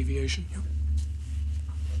standard deviation. Yeah.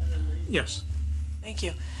 Yes. Thank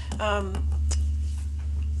you.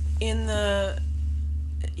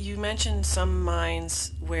 You mentioned some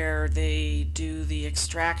mines where they do the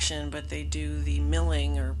extraction, but they do the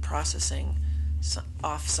milling or processing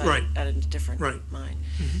off-site Right. at a different Right. mine.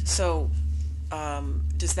 So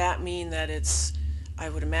does that mean that it's, I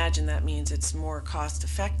would imagine that means it's more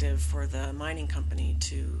cost-effective for the mining company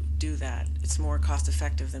to do that? It's more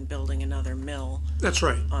cost-effective than building another mill? That's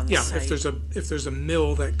right. On the Yeah, site. if there's a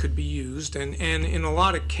mill that could be used, and in a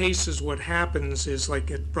lot of cases, what happens is, like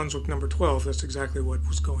at Brunswick Number 12, that's exactly what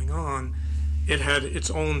was going on. It had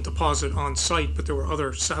its own deposit on site, but there were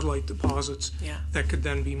other satellite deposits Yeah. that could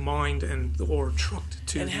then be mined and the ore trucked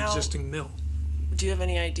to And the how- existing mill. Do you have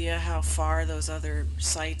any idea how far those other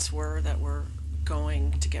sites were that were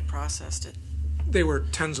going to get processed at They were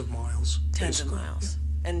tens of miles. tens of basically. miles?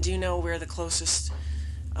 And do you know where the closest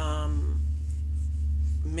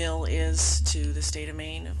mill is to the state of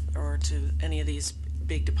Maine or to any of these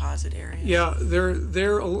big deposit areas? Yeah,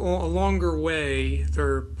 they're a longer way.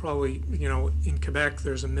 They're probably, in Quebec,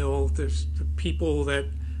 there's a mill. There's the people that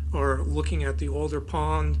are looking at the Alder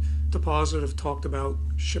Pond deposit have talked about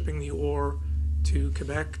shipping the ore to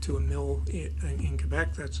Quebec, to a mill in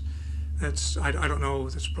Quebec. That's I don't know.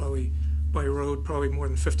 That's probably by road, probably more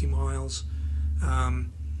than 50 miles.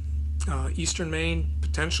 Eastern Maine,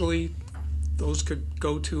 potentially, those could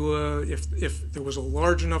go to if there was a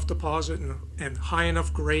large enough deposit and high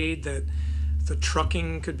enough grade that the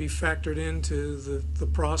trucking could be factored into the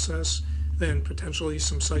process, then potentially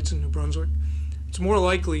some sites in New Brunswick. It's more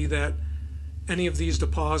likely that any of these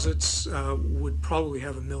deposits would probably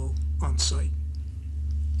have a mill on site.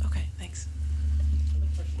 Okay, thanks.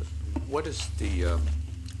 What is the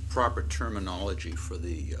proper terminology for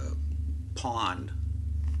the pond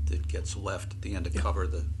that gets left at the end to cover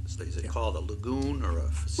the, is it called a lagoon or a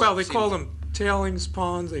facility? Well, they call them tailings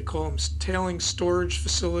ponds, they call them tailings storage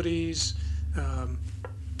facilities,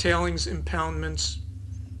 tailings impoundments.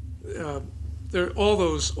 All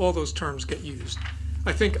those terms get used.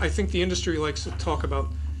 I think the industry likes to talk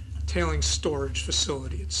about tailings storage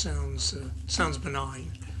facility. It sounds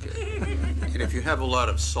benign. And if you have a lot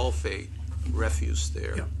of sulfate refuse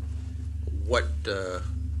there, Yeah. what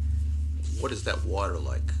is that water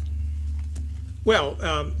like? Well,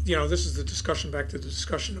 this is the discussion, back to the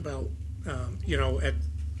discussion about, at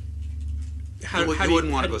how You do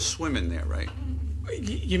wouldn't want to go swim in there, right?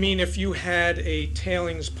 You mean if you had a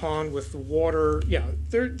tailings pond with the water? Yeah,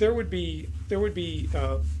 there would be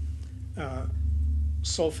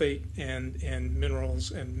sulfate and minerals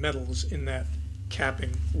and metals in that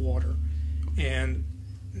capping water, and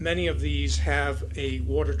many of these have a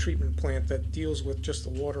water treatment plant that deals with just the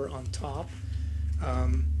water on top, I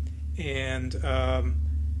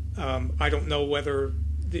don't know whether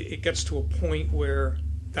it gets to a point where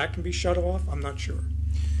that can be shut off. I'm not sure.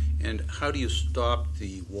 And how do you stop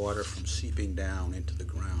the water from seeping down into the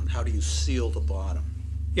ground? How do you seal the bottom?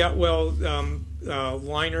 Yeah, well,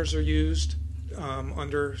 liners are used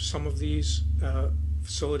under some of these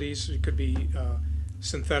facilities. It could be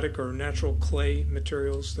synthetic or natural clay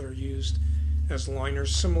materials that are used as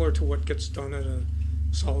liners, similar to what gets done at a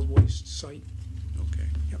solid waste site. Okay.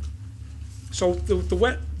 Yep. So the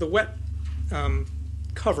wet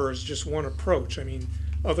cover is just one approach. I mean,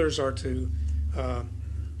 others are to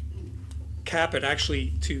cap it,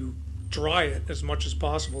 actually to dry it as much as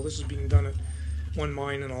possible. This is being done at one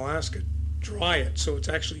mine in Alaska. Dry it so it's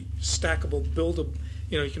actually stackable.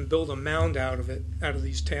 You can build a mound out of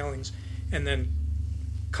these tailings, and then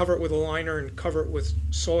cover it with a liner and cover it with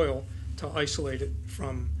soil to isolate it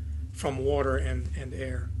from water and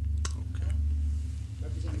air.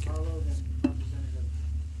 Representative Harlow, then Representative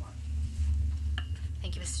Mark.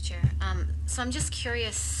 Thank you, Mr. Chair. So I'm just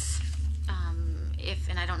curious if,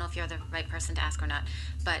 and I don't know if you're the right person to ask or not,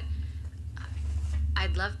 but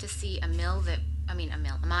I'd love to see a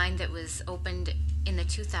mine that was opened in the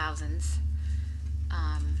 2000s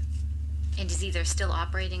and is either still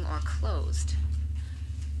operating or closed.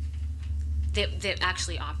 That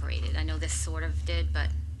actually operated. I know this sort of did,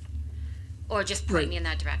 or just point me in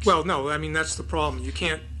that direction. Well, no, I mean, that's the problem. You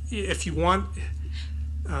can't, if you want,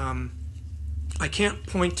 I can't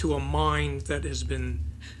point to a mine that has been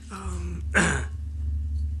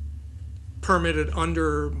permitted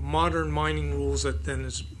under modern mining rules that then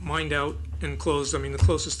is mined out and closed. I mean, the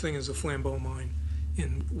closest thing is a Flambeau mine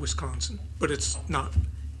in Wisconsin, but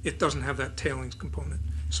it doesn't have that tailings component.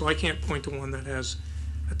 So I can't point to one that has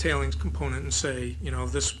a tailings component and say,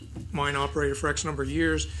 this mine operated for X number of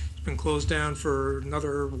years, it's been closed down for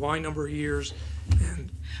another Y number of years,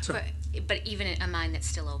 and so. But even a mine that's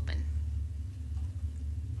still open.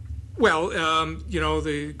 Well,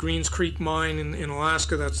 the Greens Creek mine in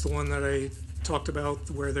Alaska, that's the one that I talked about,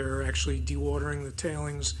 where they're actually dewatering the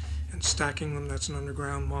tailings and stacking them. That's an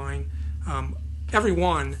underground mine. Every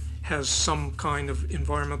one has some kind of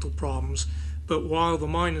environmental problems, but while the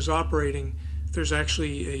mine is operating, there's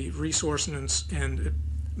actually a resource and a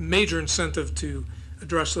major incentive to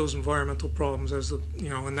address those environmental problems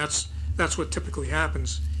and that's what typically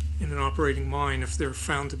happens in an operating mine. If they're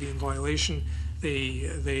found to be in violation,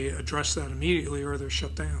 they address that immediately or they're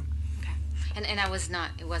shut down. Okay. And it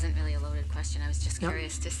wasn't really a loaded question. I was just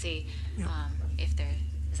curious to see if there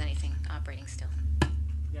is anything operating still.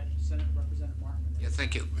 Yeah, Senate Representative Martin. Yeah,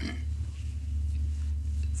 thank you.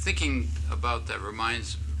 Thinking about that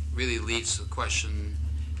really leads to the question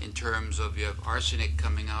in terms of you have arsenic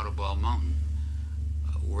coming out of Bald Mountain.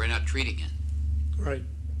 We're not treating it. Right.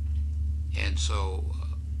 And so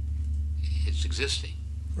it's existing.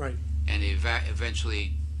 Right. And it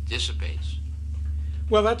eventually dissipates.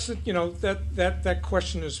 Well, that's that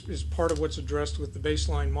question is part of what's addressed with the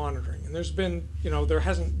baseline monitoring. And there's been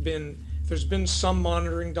there's been some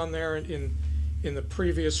monitoring done there in the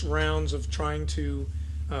previous rounds of trying to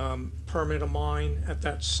permit a mine at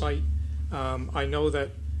that site. I know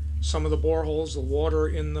that some of the boreholes, the water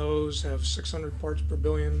in those have 600 parts per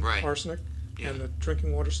billion arsenic, and the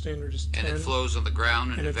drinking water standard is 10. And it flows on the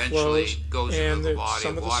ground and eventually goes into the body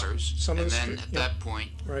of waters. And then at that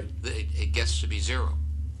point, it gets to be zero.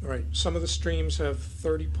 Right. Some of the streams have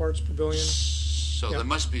 30 parts per billion. So there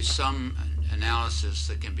must be some analysis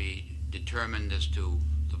that can be determined as to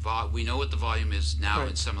we know what the volume is now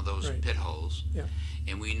in some of those pit holes. Yeah.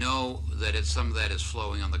 And we know that some of that is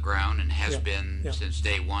flowing on the ground and has been since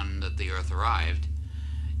day one that the Earth arrived.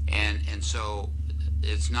 And so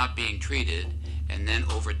it's not being treated, and then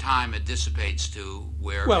over time it dissipates to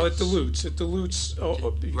where it dilutes. It dilutes.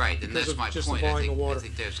 Right, and that's my point. I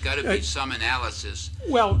think there's got to be some analysis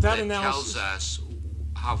that tells us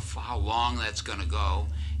how long that's going to go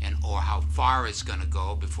or how far it's going to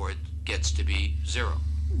go before it gets to be zero.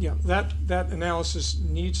 Yeah, that analysis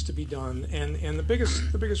needs to be done, and the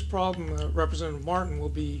biggest problem Representative Martin will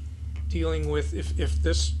be dealing with if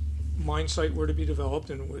this mine site were to be developed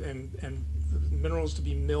and minerals to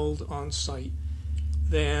be milled on site,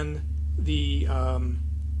 then the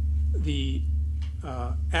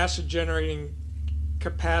acid generating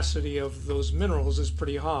capacity of those minerals is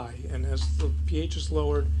pretty high, and as the pH is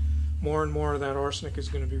lowered, more and more of that arsenic is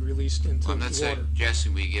going to be released into the water. I'm not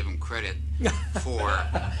suggesting we give them credit for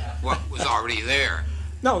what was already there.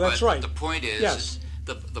 No, that's right. The point is,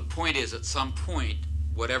 the point is, at some point,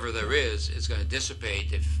 whatever there is going to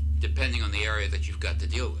dissipate depending on the area that you've got to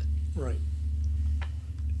deal with. Right.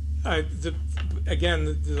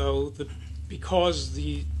 Because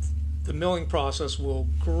the milling process will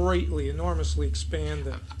greatly, enormously expand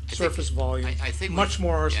the surface volume. I think much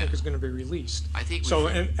more arsenic is going to be released. I think so.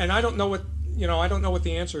 And I don't know what I don't know what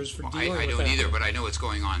the answer is for dealing with that. I don't either, but I know what's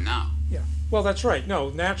going on now. Yeah. Well, that's right. No,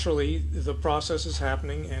 naturally the process is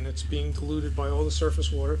happening, and it's being diluted by all the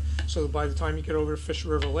surface water. So by the time you get over to Fish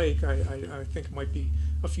River Lake, I think it might be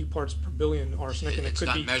a few parts per billion arsenic, and it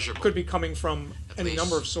could be coming from any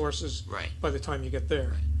number of sources by the time you get there.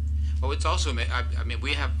 Right. Well, it's also, I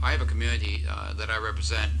have a community that I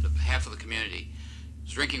represent. Half of the community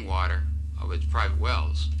is drinking water of its private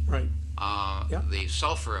wells. Right. The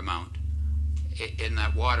sulfur amount in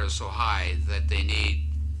that water is so high that they need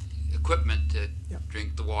equipment to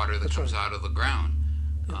drink the water that comes out of the ground,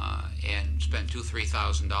 and spend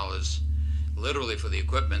 $2,000-3,000 literally for the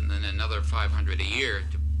equipment, and then another $500 a year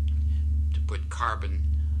to put carbon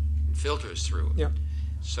filters through. Yeah.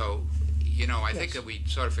 So, I think that we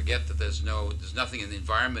sort of forget that there's nothing in the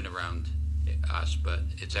environment around us, but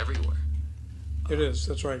it's everywhere. It is.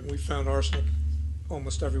 That's right. We found arsenic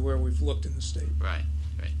almost everywhere we've looked in the state. Right.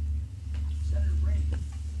 Senator Breen.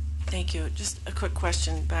 Thank you. Just a quick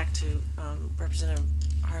question back to Representative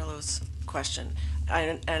Harlow's question,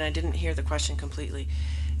 and I didn't hear the question completely.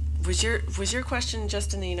 Was your question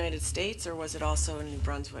just in the United States, or was it also in New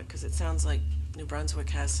Brunswick? Because it sounds like New Brunswick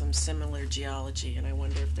has some similar geology, and I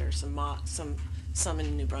wonder if there's some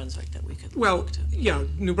in New Brunswick that we could look to. Yeah,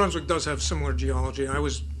 New Brunswick does have similar geology. I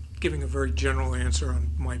was giving a very general answer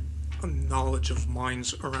on my knowledge of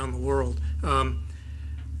mines around the world.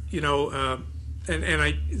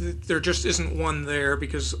 There just isn't one there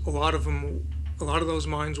because a lot of those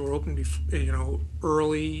mines were opened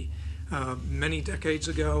early, many decades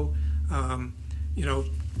ago.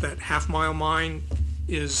 That half-mile mine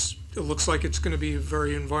it looks like it's going to be a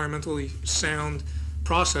very environmentally sound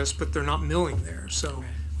process, but they're not milling there. So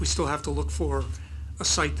we still have to look for a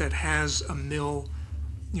site that has a mill,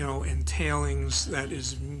 and tailings that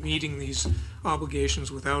is meeting these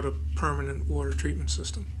obligations without a permanent water treatment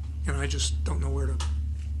system. And I just don't know where to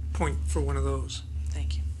point for one of those.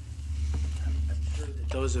 Thank you. I'm sure that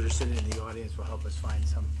those that are sitting in the audience will help us find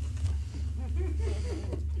some.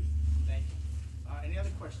 Thank you. Any other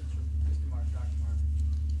questions for Mr. Dr.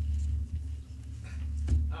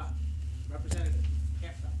 Marvin? Representative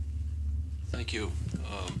Campbell. Thank you.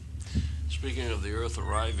 Speaking of the Earth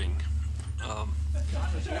arriving,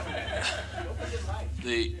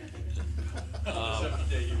 the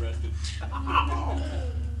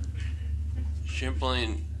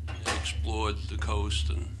Champlain explored the coast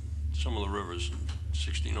and some of the rivers in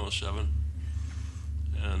 1607,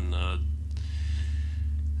 and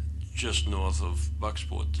just north of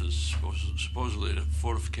Bucksport is supposedly a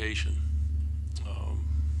fortification.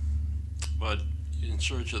 But in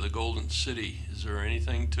search of the Golden City, is there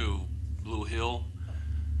anything to Blue Hill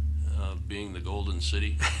being the Golden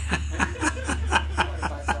City?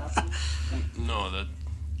 No, that.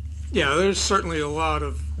 Yeah, there's certainly a lot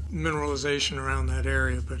of mineralization around that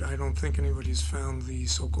area, but I don't think anybody's found the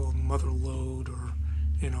so-called mother lode or,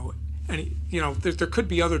 there could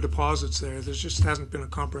be other deposits there. There just hasn't been a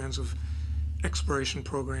comprehensive exploration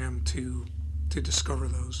program to discover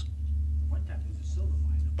those. One time there was a silver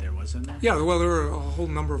mine up there, wasn't there? Yeah, well, there are a whole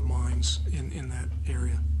number of mines in that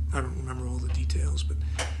area. I don't remember all the details, but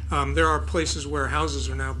there are places where houses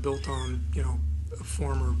are now built on, a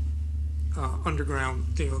former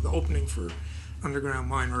underground, the opening for underground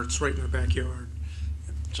mine, or it's right in their backyard.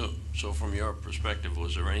 So from your perspective,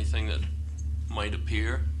 was there anything that might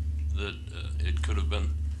appear that it could have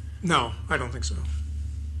been? No, I don't think so.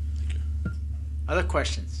 Thank you. Other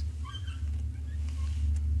questions?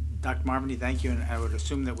 Dr. Marvinney, thank you, and I would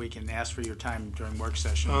assume that we can ask for your time during work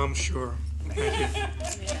session. Sure. Thank you.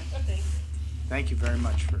 Thank you very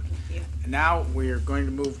much. you. And now we are going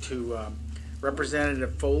to move to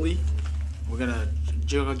Representative Foley. We're going to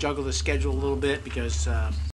juggle the schedule a little bit because